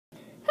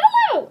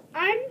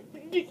I'm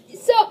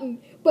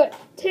something, but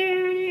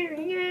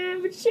turning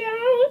every show.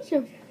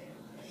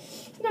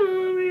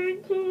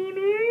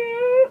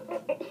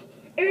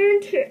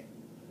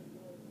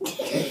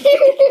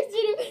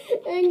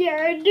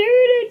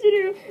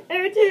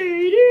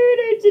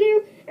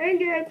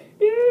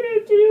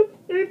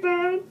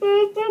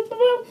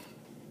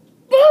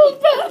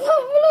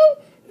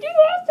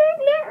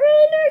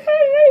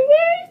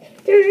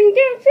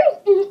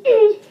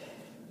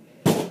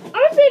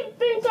 I'll say the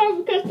theme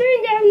song because Terry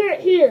and Gavin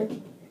aren't here.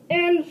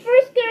 And the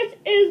first guest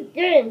is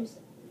James.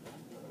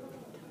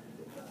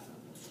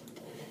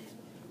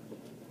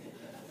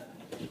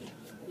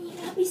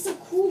 That'd be so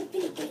cool if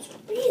it gets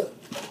real.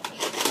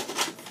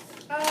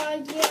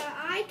 Yeah,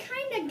 I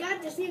kind of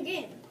got this new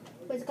game.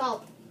 What's it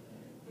called?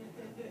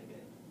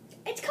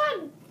 It's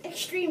called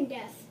Extreme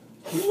Death.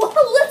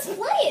 Well, let's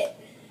play it.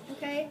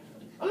 Okay?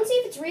 I'm gonna see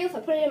if it's real if I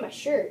put it in my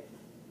shirt.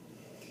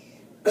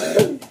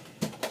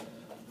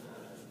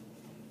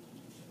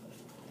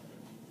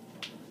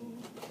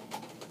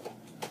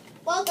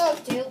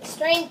 Welcome to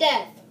Extreme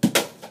Death.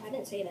 I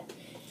didn't say that.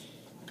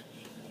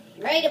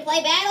 You ready to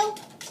play battle?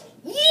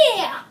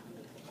 Yeah!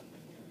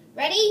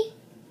 Ready?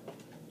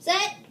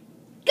 Set?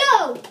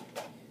 Go!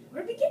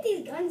 Where'd we get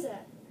these guns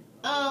at?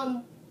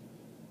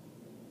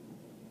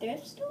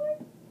 Thrift store?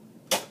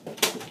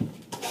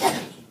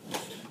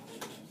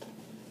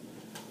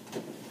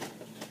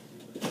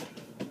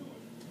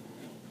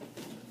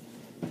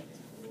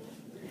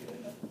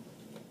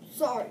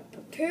 Sorry,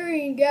 but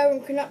Terry and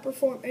Gavin cannot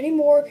perform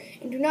anymore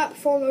and do not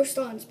perform those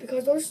stunts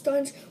because those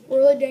stunts were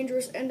really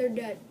dangerous and they're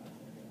dead.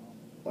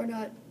 Or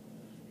not.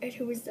 And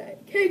who is that?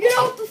 Hey, get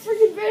off the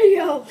freaking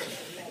video!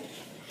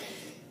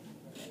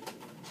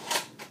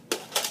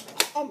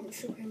 I'm gonna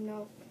shoot him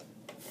now.